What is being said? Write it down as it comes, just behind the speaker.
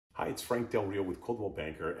Hi, it's fdelrio with Coldwell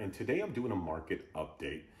Banker, and today I'm doing a market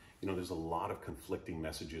update. You know, there's a lot of conflicting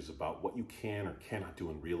messages about what you can or cannot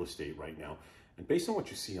do in real estate right now. And based on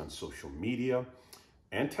what you see on social media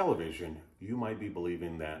and television, you might be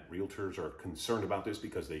believing that realtors are concerned about this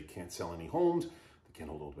because they can't sell any homes, they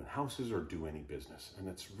can't hold open houses or do any business. And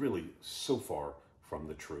that's really so far from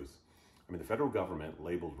the truth. I mean, the federal government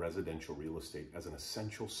labeled residential real estate as an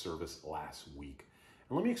essential service last week.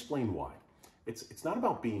 And let me explain why. It's not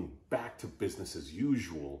about being back to business as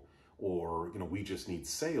usual or, we just need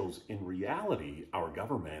sales. In reality, our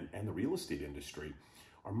government and the real estate industry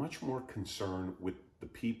are much more concerned with the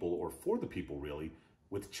people, or for the people really,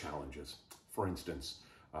 with challenges. For instance,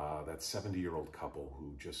 that 70-year-old couple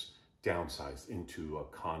who just downsized into a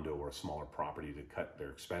condo or a smaller property to cut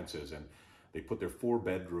their expenses, and they put their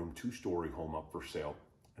 4-bedroom, 2-story home up for sale,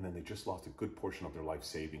 and then they just lost a good portion of their life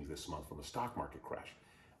savings this month from the stock market crash.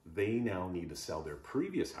 They now need to sell their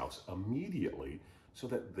previous house immediately so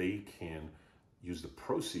that they can use the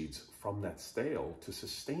proceeds from that sale to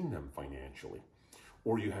sustain them financially.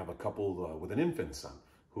 Or you have a couple with an infant son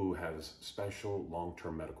who has special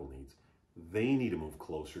long-term medical needs. They need to move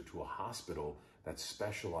closer to a hospital that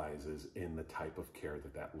specializes in the type of care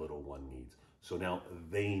that that little one needs. So now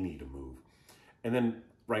they need to move. And then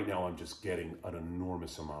right now I'm just getting an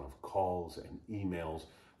enormous amount of calls and emails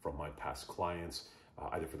from my past clients,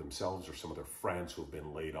 either for themselves or some of their friends who have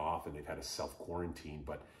been laid off and they've had to self-quarantine,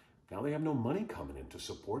 but now they have no money coming in to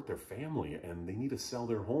support their family and they need to sell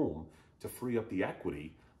their home to free up the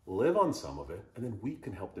equity, live on some of it, and then we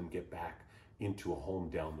can help them get back into a home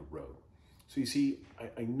down the road. So you see,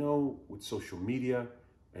 I know with social media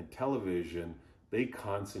and television, they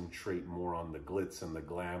concentrate more on the glitz and the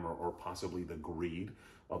glamour or possibly the greed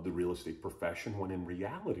of the real estate profession, when in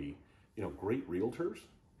reality, great realtors,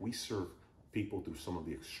 we serve people through some of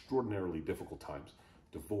the extraordinarily difficult times: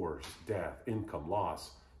 divorce, death, income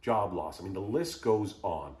loss, job loss. I mean, the list goes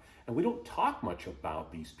on. And we don't talk much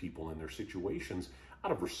about these people and their situations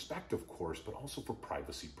out of respect, of course, but also for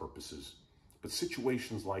privacy purposes. But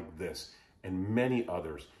situations like this and many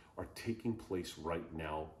others are taking place right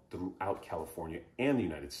now throughout California and the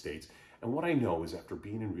United States. And what I know is, after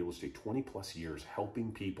being in real estate 20 plus years,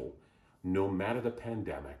 helping people, no matter the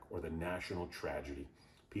pandemic or the national tragedy,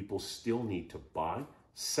 people still need to buy,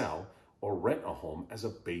 sell, or rent a home as a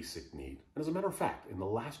basic need. And as a matter of fact, in the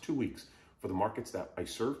last 2 weeks, for the markets that I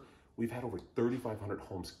serve, we've had over 3,500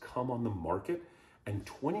 homes come on the market and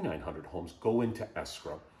 2,900 homes go into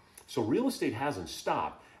escrow. So real estate hasn't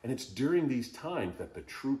stopped, and it's during these times that the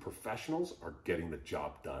true professionals are getting the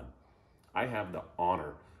job done. I have the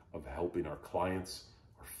honor of helping our clients,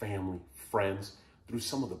 our family, friends through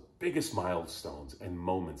some of the biggest milestones and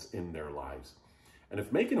moments in their lives. And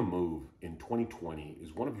if making a move in 2020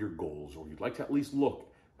 is one of your goals, or you'd like to at least look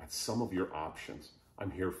at some of your options, I'm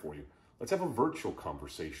here for you. Let's have a virtual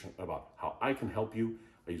conversation about how I can help you.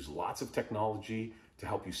 I use lots of technology to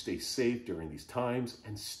help you stay safe during these times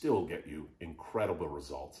and still get you incredible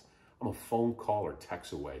results. I'm a phone call or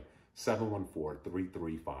text away,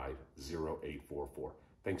 714-335-0844.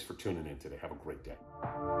 Thanks for tuning in today. Have a great day.